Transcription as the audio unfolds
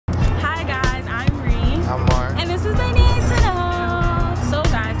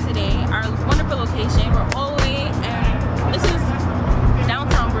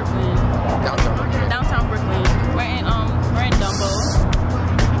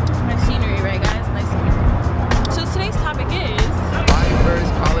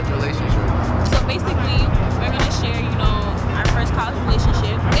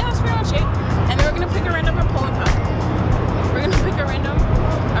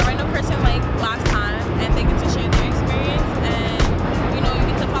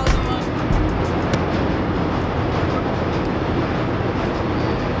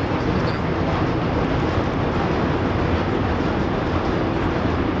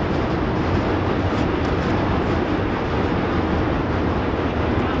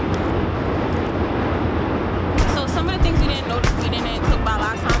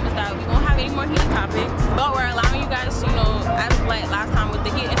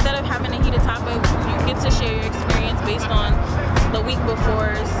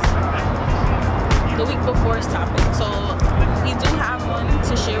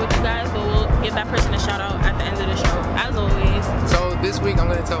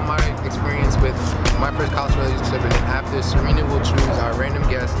tell my experience with my first college relationship, and then after, Serena will choose our random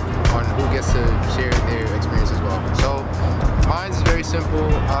guest on who gets to share their experience as well. So mine is very simple.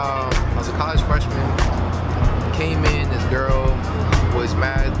 I was a college freshman, came in, this girl was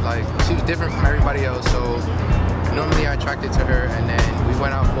mad, like she was different from everybody else, so normally I attracted to her, and then we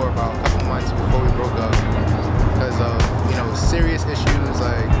went out for about a couple months before we broke up because of, you know, serious issues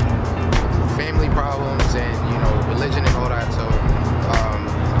like family problems and, you know, religion and all that. So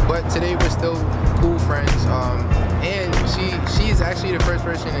but today we're still cool friends, and she's actually the first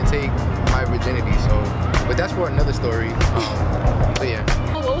person to take my virginity, so but that's for another story. So yeah.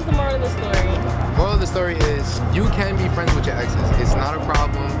 What was the moral of the story? Moral of the story is you can be friends with your exes. It's not a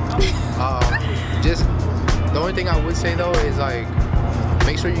problem. Just the only thing I would say though is like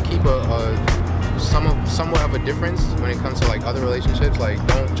make sure you keep somewhat of a difference when it comes to like other relationships. Like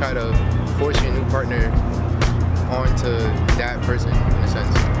don't try to force your new partner onto that person in a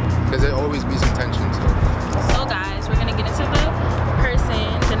sense, because there'll always be some tension. So guys, we're gonna get into the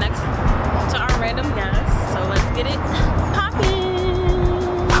our random guest. So let's get it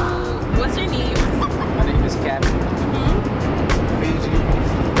poppin'. What's your name? My name is Captain. Fiji.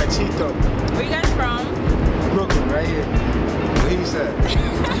 Cachito. Where you guys from? Brooklyn, right here. What he said?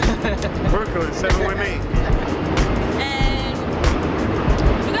 Brooklyn, 718. And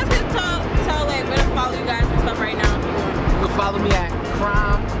you guys can tell like where to follow you guys and stuff right now. You can follow me at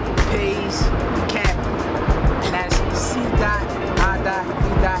Crime Pays Cat. And that's C.I.V.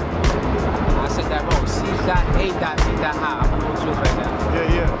 I said that wrong. C.A.V.I. I'm a little joke right now.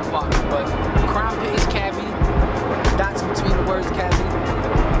 Yeah. But Crime Pays Cavi. Dots between the words Cavi.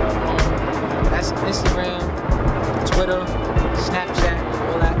 That's Instagram, Twitter, Snapchat,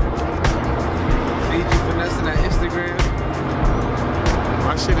 all that. Fiji finessing that Instagram.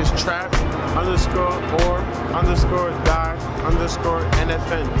 My shit is trap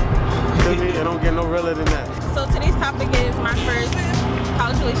 _NFN. Feel me? It don't get no realer than that. So today's topic is my first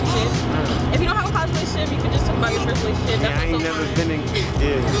college relationship. If you don't have a college relationship, you can just talk about your first relationship. Yeah, I ain't never been in.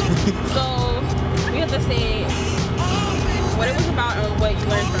 Yeah. So we have to say what it was about and what you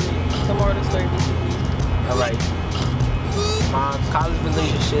learned from it. The moral of the story, basically. Alright. My college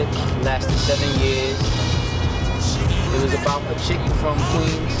relationship lasted 7 years. It was about a chick from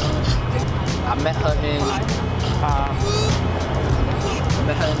Queens. I met her in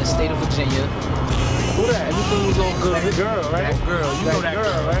the state of Virginia. Who that? Everything was all good. That girl, right? That girl. You know that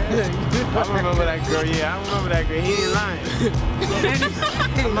girl, right? I remember that girl. Yeah, I remember that girl. He ain't lying. I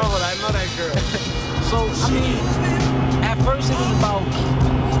know that girl. So, I mean, at first it was about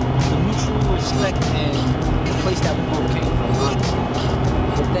the mutual respect and the place that we both came from, honestly.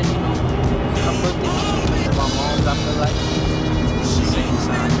 But then, you know, her birthday was too close to my mom's. I feel like she same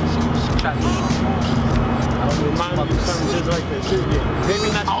sign. She tried to be my mom. I don't Remind you of something just like that.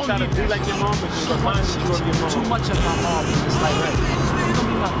 Maybe not to try to be like your mom, but she reminds you of your mom. Too much of my mom. It's like, if you gonna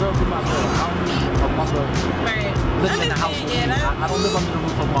be my girl, be my girl. I don't need a mother living in the house with me. I don't live under the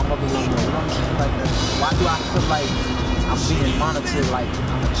roof of my mother no more. You know what I'm saying? Like, why do I feel like I'm being monitored like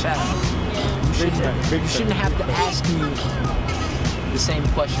I'm a child? You shouldn't have to ask me the same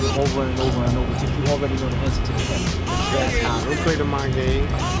question over and over and over if you already know the answer to the question. That's how. Don't play the mind game.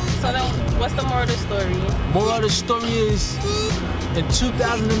 So then, what's the moral of the story? Moral of the story is, in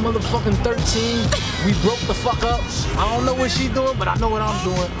 2013, we broke the fuck up. I don't know what she doing, but I know what I'm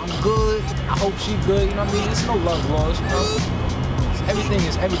doing. I'm good. I hope she good. You know what I mean? It's no love laws, you know? Everything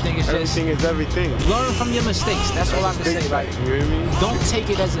is everything. It's everything is everything. Learn from your mistakes. That's all I can say. Like, you know what I mean? Don't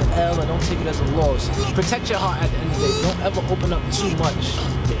take it as an L or don't take it as a loss. Protect your heart at the end of the day. Don't ever open up too much.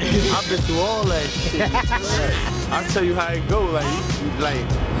 I've been through all that shit. I'll tell you how it go.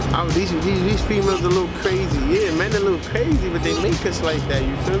 These females are a little crazy. Yeah, men are a little crazy, but they make us like that.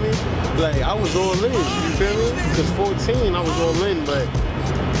 You feel me? Like I was all in. You feel me? Because 14, I was all in, but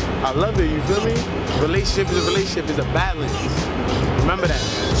I love it. You feel me? Relationship is a relationship. It's a balance. Remember that.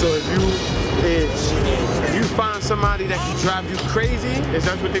 So if you find somebody that can drive you crazy,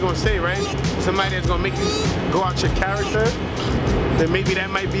 that's what they're gonna say, right? Somebody that's gonna make you go out your character, then maybe that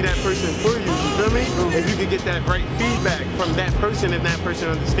might be that person for you. You feel me? If you could get that right feedback from that person and that person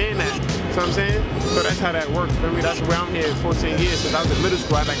understand that. You know what I'm saying? So that's how that works. Feel me? That's where I'm here 14 years since I was in middle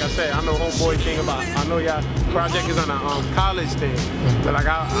school. Like I said, I know homeboy thing about. I know y'all project is on a college thing, but like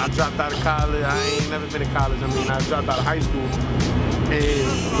I dropped out of college. I ain't never been to college. I mean, I dropped out of high school. And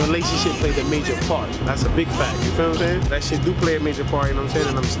relationship played a major part. That's a big fact, you feel what I'm saying? That shit do play a major part, you know what I'm saying?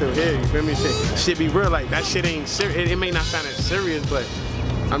 And I'm still here, you feel me? Shit be real, like that shit ain't serious. It may not sound as serious, but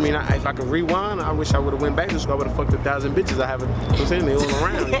I mean, if I could rewind, I wish I would've went back to school. I would've fucked 1,000 bitches I haven't, you know what I'm saying? They all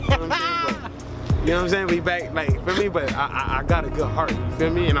around, you know what I'm saying? You know what I'm saying? We back, like, feel me? But I got a good heart, you feel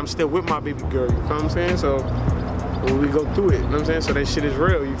me? And I'm still with my baby girl, you feel what I'm saying? So we go through it, you know what I'm saying? So that shit is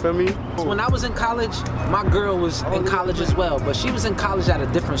real, you feel me? When I was in college, my girl was in college as well, but she was in college at a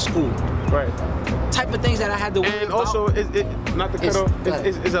different school. Right. Type of things that I had to worry about. And also, not to cut off,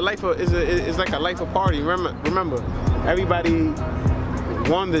 it's a life of, it's like a life of party. Remember, everybody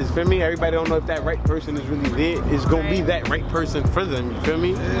wonders, feel me? Everybody don't know if that right person is really there. It's gonna be that right person for them, you feel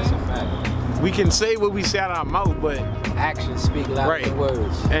me? That's a fact. We can say what we say out of our mouth, but actions speak louder than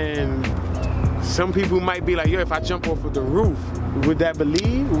words. And some people might be like, yo, if I jump off of the roof,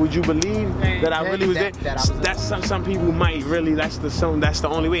 would you believe that I really was there? That's some people might really, that's the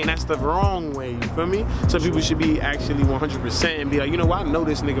only way, and that's the wrong way, you feel me? Some people should be actually 100% and be like, you know what, I know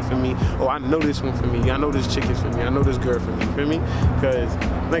this nigga for me, or I know this one for me, I know this chick is for me, I know this girl for me, you feel me? Because,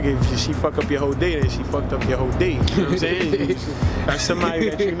 like, if she fuck up your whole day, then she fucked up your whole day, you know what I'm saying? That's somebody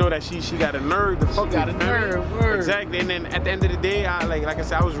that you know that she got a nerve to fuck with. Got a nerve, exactly. And then at the end of the day, like I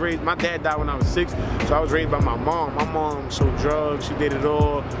said, I was raised, my dad died when I was 6, so I was raised by my mom. My mom sold drugs, she did it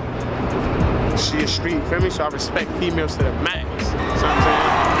all. She a street, feel me? So I respect females to the max. You know what I'm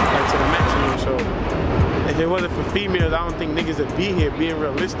saying? Like to the maximum. So if it wasn't for females, I don't think niggas would be here, being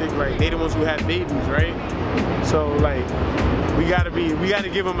realistic. Like they the ones who have babies, right? So like we gotta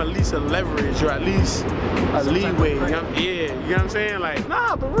give them at least a leverage or at least a leeway. You know? Yeah, you know what I'm saying? Like,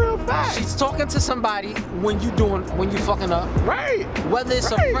 nah, but real fact. She's talking to somebody when you fucking up. Right. Whether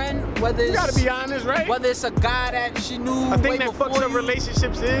it's a friend, whether it's, you gotta be honest, right? Whether it's a guy that she knew. A thing that fucks up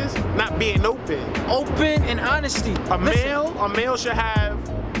relationships is not being open. Open and honesty. A male should have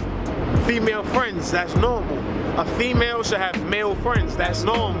female friends. That's normal. A female should have male friends. That's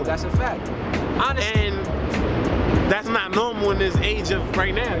normal. That's a fact. Honesty. And that's not normal in this age of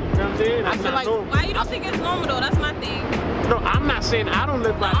right now. You know what I'm saying? That's I feel like normal. Why you don't think it's normal though? That's my thing. No, I'm not saying I don't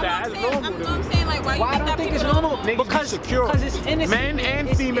live like that. That's normal. I'm saying like why you think it's normal? Because it's innocent. Men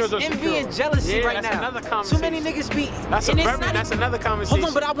and females are secure. Envy and jealousy right now. Another conversation. Too many niggas be. That's another conversation. Hold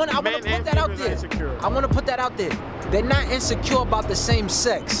on, but I want to put that out there. I want to put that out there. They're not insecure about the same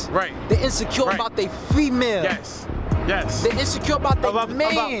sex. Right. They're insecure about their female. Yes. They're insecure about their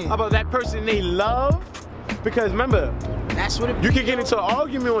man. About that person they love. Because remember, that's what you can get into an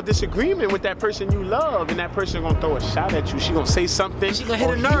argument or disagreement with that person you love, and that person gonna throw a shot at you. She gonna say something. She gonna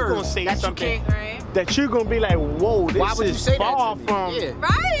hit a nerve. Gonna say that something you that you're gonna be like, whoa, this is far from. Yeah.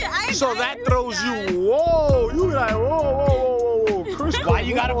 Right. So that throws you, whoa. You be like, whoa, Chris. Why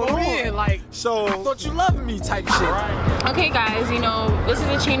you gotta go in? Like, so I thought you loved me, type shit. Right. Okay, guys. You know this is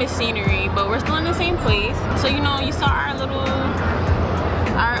a change of scenery, but we're still in the same place. So you know you saw our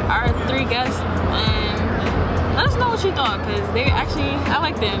 3 guests and. Let us know what you thought, because they actually, I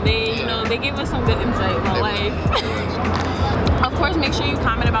like them. They gave us some good insight about life. Of course, make sure you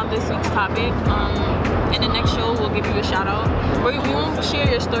comment about this week's topic. In the next show, we'll give you a shout out. We won't share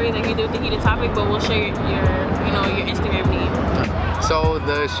your story like you did with the heated topic, but we'll share your Instagram name. So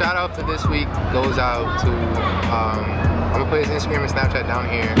the shout out for this week goes out to, I'm gonna put his Instagram and Snapchat down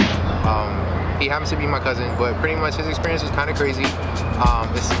here. He happens to be my cousin, but pretty much his experience was kind of crazy.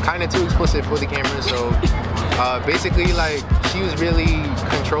 It's kind of too explicit for the camera, so basically, like, she was really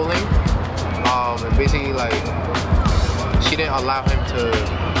controlling, and basically, like, she didn't allow him to,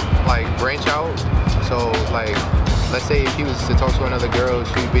 like, branch out. So, like, let's say if he was to talk to another girl,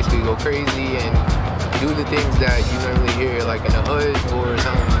 she would basically go crazy and do the things that you normally hear, like, in the hood or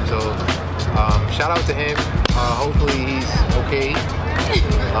something. So, shout out to him. Hopefully he's okay.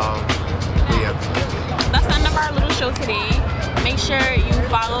 Yeah. That's the end of our little show today. Make sure you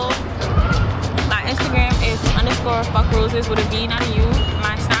follow. My Instagram is _fuckroses with a V, not a U.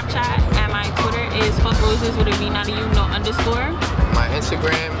 My Snapchat and my Twitter is fuckroses with a V, not a U, no underscore. My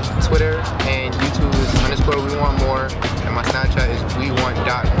Instagram, Twitter, and YouTube is _wewant.moore, and my Snapchat is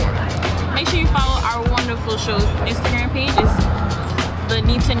wewant.moore. Make sure you follow our wonderful show's Instagram page. It's the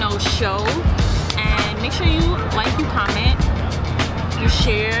Need to Know Show. And make sure you like, you comment, you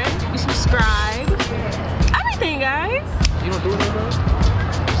share, you subscribe. Everything, guys. You don't do it no more?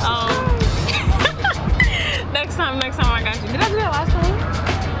 Oh. Next time I got you. Did I do that last time?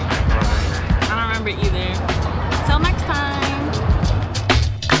 I don't remember either. Till next time.